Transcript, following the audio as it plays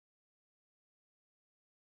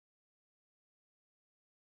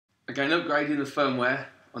Again, upgrading the firmware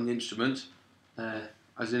on the instrument,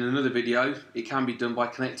 as in another video, it can be done by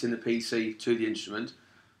connecting the PC to the instrument,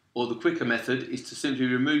 or the quicker method is to simply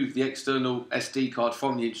remove the external SD card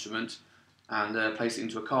from the instrument and place it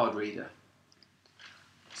into a card reader.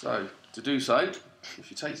 So, to do so, if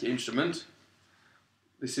you take your instrument,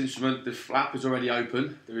 this instrument, the flap is already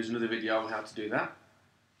open. There is another video on how to do that.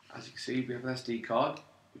 As you can see, we have an SD card.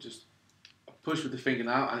 We just push with the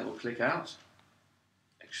fingernail and it will click out.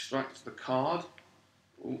 Extract the card.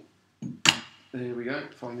 Ooh. There we go,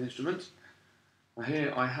 from the instrument. Now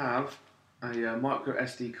here I have a micro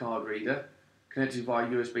SD card reader connected via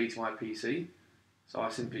USB to my PC. So I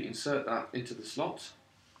simply insert that into the slot.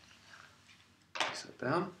 Place that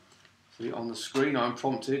down. So on the screen I'm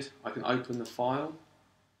prompted, I can open the folder,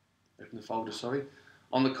 sorry.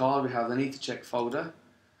 On the card we have an ETherCheck folder.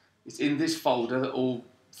 It's in this folder that all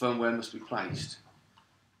firmware must be placed.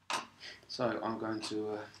 So I'm going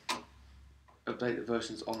to update the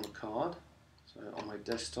versions on the card. So on my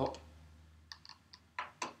desktop,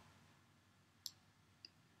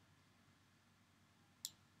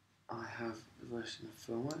 I have the version of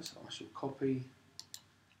firmware, so I shall copy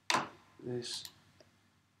this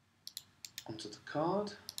onto the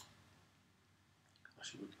card. I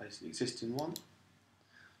should replace the existing one.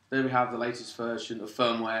 There we have the latest version of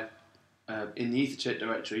firmware in the ETherCheck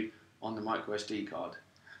directory on the micro SD card.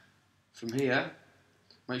 From here,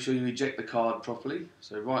 make sure you eject the card properly.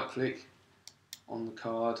 So right click on the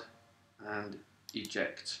card and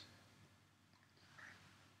eject.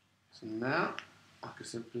 So now I can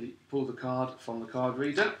simply pull the card from the card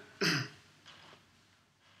reader,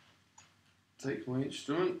 take my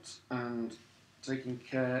instrument and taking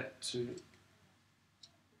care to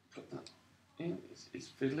put that in, it's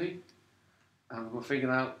fiddly, and with my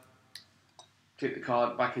fingernail click the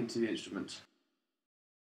card back into the instrument.